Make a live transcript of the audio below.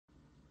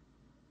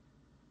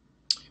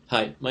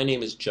Hi, my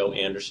name is Joe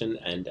Anderson,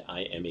 and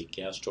I am a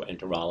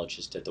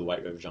gastroenterologist at the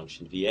White River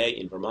Junction VA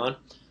in Vermont.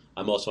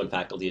 I'm also on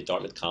faculty at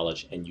Dartmouth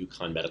College and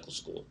UConn Medical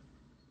School.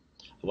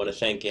 I want to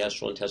thank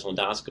Gastrointestinal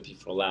Endoscopy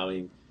for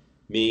allowing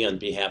me, on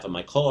behalf of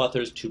my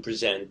co-authors, to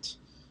present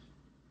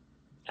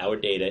our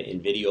data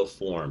in video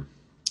form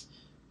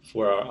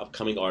for our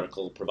upcoming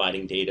article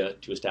providing data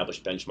to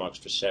establish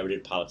benchmarks for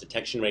serrated polyp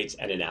detection rates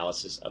and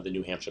analysis of the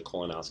New Hampshire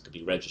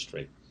Colonoscopy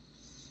Registry.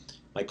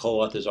 My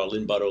co-authors are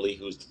Lynn Butterly,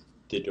 who's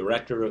the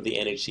director of the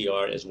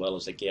NHCR, as well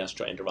as a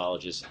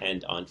gastroenterologist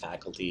and on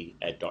faculty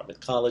at Dartmouth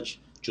College,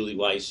 Julie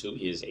Weiss, who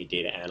is a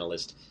data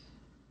analyst,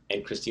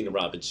 and Christina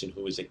Robinson,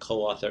 who is a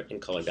co-author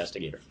and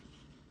co-investigator.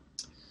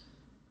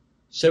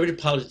 Serrated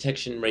polyp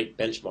detection rate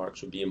benchmarks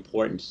would be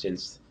important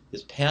since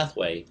this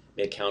pathway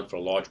may account for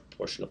a large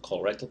proportion of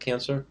colorectal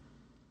cancer,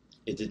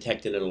 is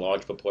detected in a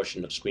large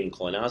proportion of screening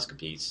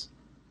colonoscopies,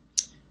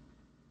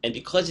 and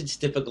because it's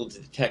difficult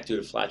to detect due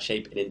to flat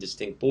shape and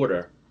indistinct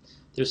border,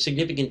 there's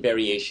significant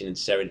variation in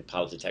serrated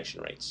polyp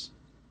detection rates.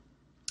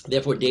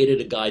 Therefore, data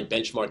to guide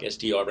benchmark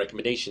SDR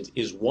recommendations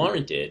is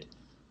warranted,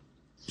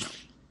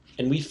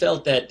 and we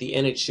felt that the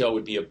NHCR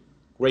would be a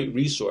great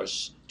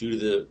resource due to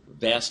the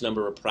vast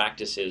number of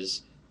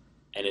practices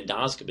and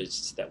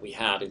endoscopists that we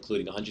have,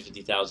 including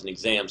 150,000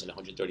 exams and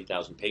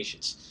 130,000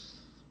 patients.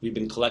 We've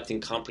been collecting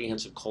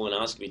comprehensive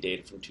colonoscopy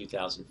data from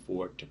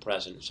 2004 to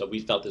present, so we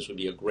felt this would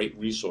be a great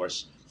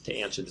resource to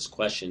answer this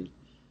question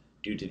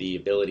due to the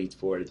ability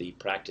for the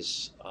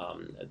practice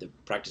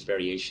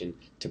variation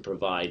to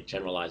provide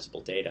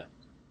generalizable data.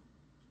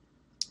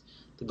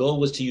 The goal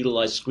was to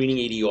utilize screening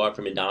ADR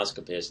from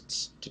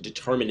endoscopists to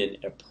determine an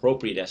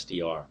appropriate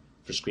SDR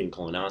for screening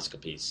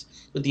colonoscopies,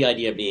 with the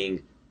idea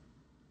being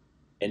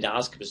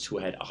endoscopists who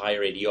had a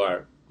higher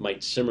ADR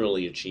might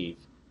similarly achieve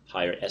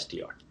higher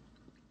SDR.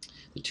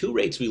 The two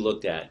rates we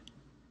looked at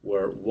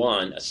were,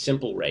 one, a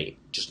simple rate,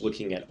 just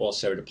looking at all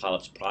serrated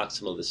polyps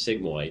proximal to the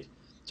sigmoid.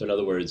 So in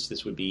other words,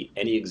 this would be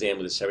any exam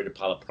with a serrated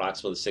polyp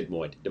proximal to the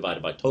sigmoid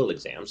divided by total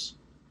exams.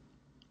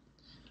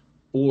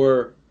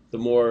 Or the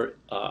more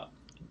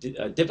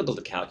difficult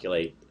to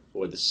calculate,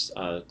 or the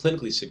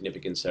clinically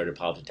significant serrated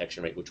polyp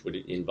detection rate, which would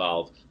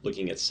involve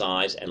looking at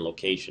size and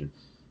location.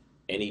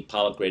 Any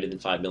polyp greater than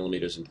 5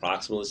 millimeters in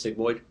proximal to the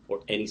sigmoid, or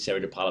any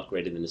serrated polyp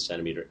greater than a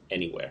centimeter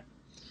anywhere.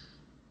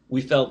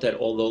 We felt that,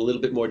 although a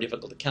little bit more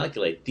difficult to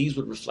calculate, these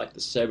would reflect the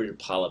serrated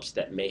polyps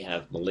that may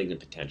have malignant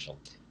potential,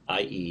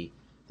 i.e.,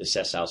 the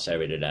sessile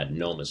serrated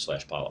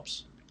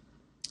adenomas/polyps.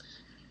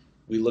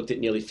 We looked at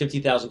nearly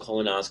 50,000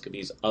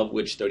 colonoscopies, of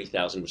which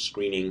 30,000 were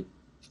screening,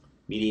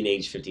 median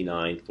age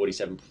 59,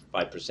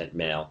 47.5%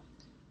 male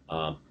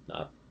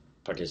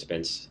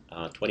participants,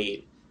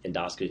 28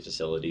 endoscopy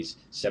facilities,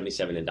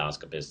 77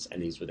 endoscopists,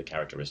 and these were the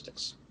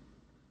characteristics.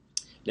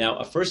 Now,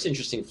 a first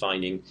interesting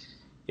finding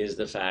is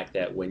the fact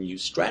that when you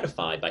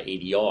stratify by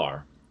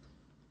ADR,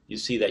 you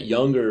see that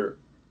younger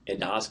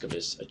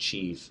endoscopists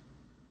achieve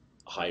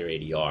a higher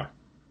ADR.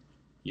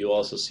 You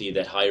also see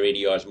that higher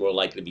ADR is more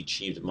likely to be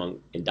achieved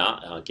among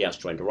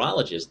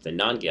gastroenterologists than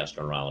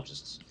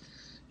non-gastroenterologists.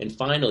 And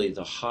finally,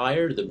 the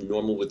higher the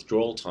normal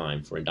withdrawal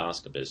time for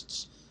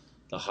endoscopists,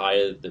 the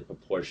higher the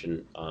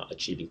proportion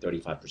achieving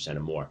 35%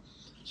 or more.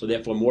 So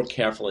therefore, more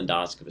careful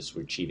endoscopists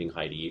were achieving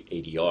high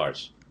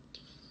ADRs.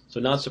 So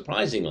not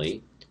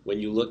surprisingly,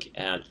 when you look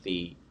at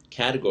the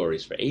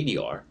categories for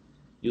ADR,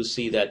 you'll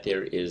see that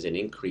there is an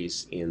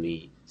increase in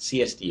the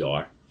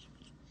CSDR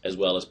as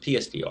well as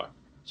PSDR.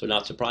 So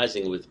not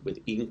surprisingly, with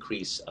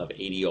increase of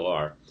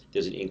ADR,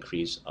 there's an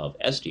increase of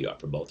SDR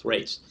for both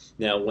rates.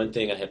 Now, one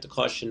thing I have to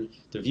caution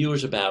the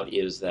viewers about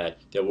is that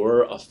there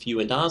were a few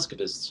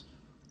endoscopists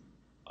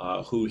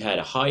who had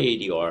a high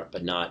ADR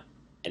but not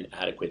an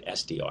adequate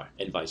SDR,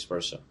 and vice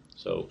versa.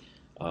 So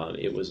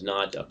it was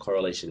not a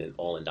correlation in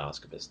all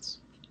endoscopists.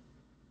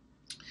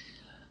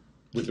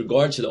 With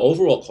regard to the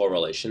overall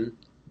correlation,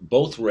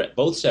 both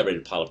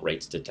serrated polyp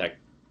rates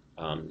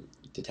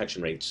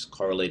detection rates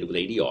correlated with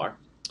ADR,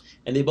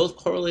 and they both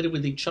correlated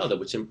with each other,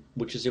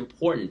 which is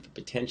important for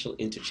potential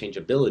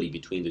interchangeability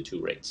between the two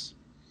rates.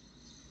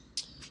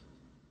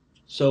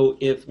 So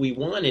if we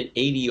want an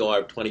ADR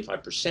of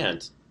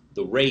 25%,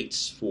 the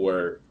rates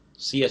for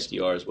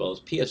CSDR as well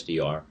as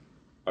PSDR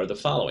are the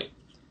following.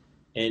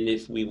 And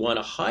if we want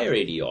a higher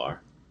ADR,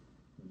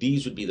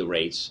 these would be the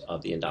rates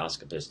of the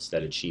endoscopists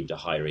that achieved a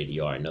higher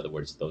ADR. In other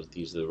words,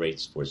 these are the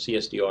rates for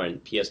CSDR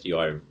and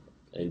PSDR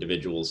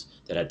individuals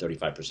that had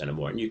 35% or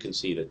more. And you can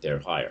see that they're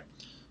higher.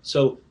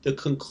 So the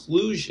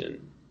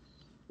conclusion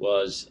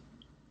was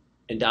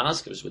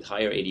endoscopists with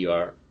higher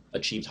ADR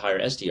achieved higher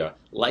SDR,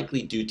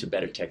 likely due to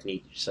better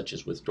techniques such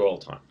as withdrawal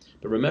time.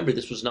 But remember,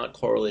 this was not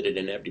correlated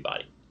in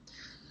everybody.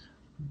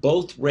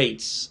 Both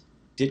rates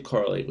did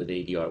correlate with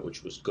ADR,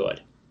 which was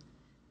good.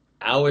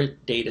 Our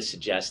data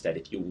suggests that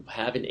if you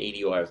have an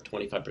ADR of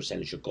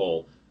 25% as your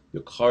goal,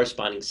 your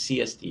corresponding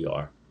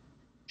CSDR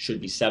should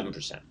be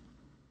 7%.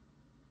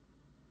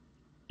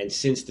 And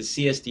since the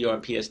CSDR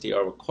and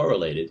PSDR were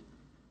correlated,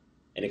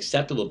 An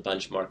acceptable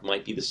benchmark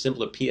might be the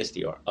simpler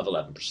PSDR of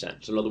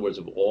 11%. So in other words,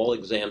 of all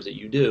exams that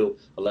you do,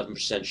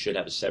 11% should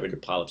have a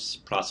serrated polyp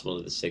proximal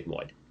to the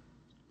sigmoid.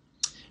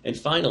 And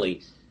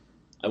finally,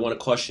 I want to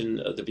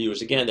caution the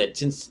viewers again that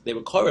since they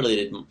were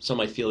correlated, some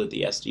might feel that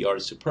the SDR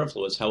is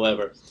superfluous.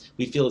 However,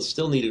 we feel it's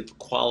still needed for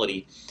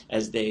quality,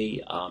 as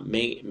they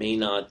may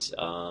not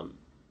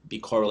be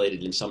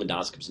correlated in some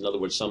endoscopies. In other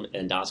words, some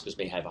endoscopies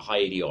may have a high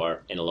ADR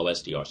and a low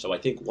SDR. So I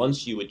think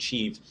once you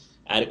achieve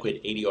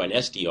adequate ADR and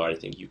SDR, I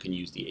think you can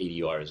use the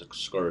ADR as a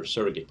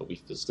surrogate, but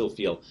we still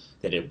feel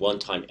that at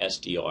one-time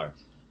SDR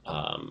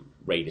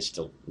rate is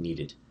still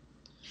needed.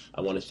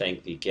 I want to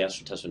thank the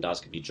Gastrointestinal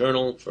Endoscopy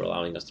Journal for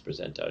allowing us to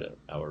present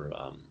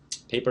our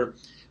paper,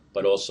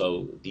 but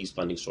also these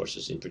funding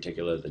sources, in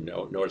particular the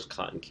Norris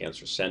Cotton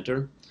Cancer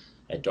Center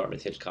at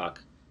Dartmouth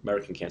Hitchcock,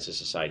 American Cancer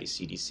Society,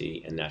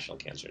 CDC, and National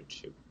Cancer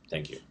Institute.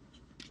 Thank you.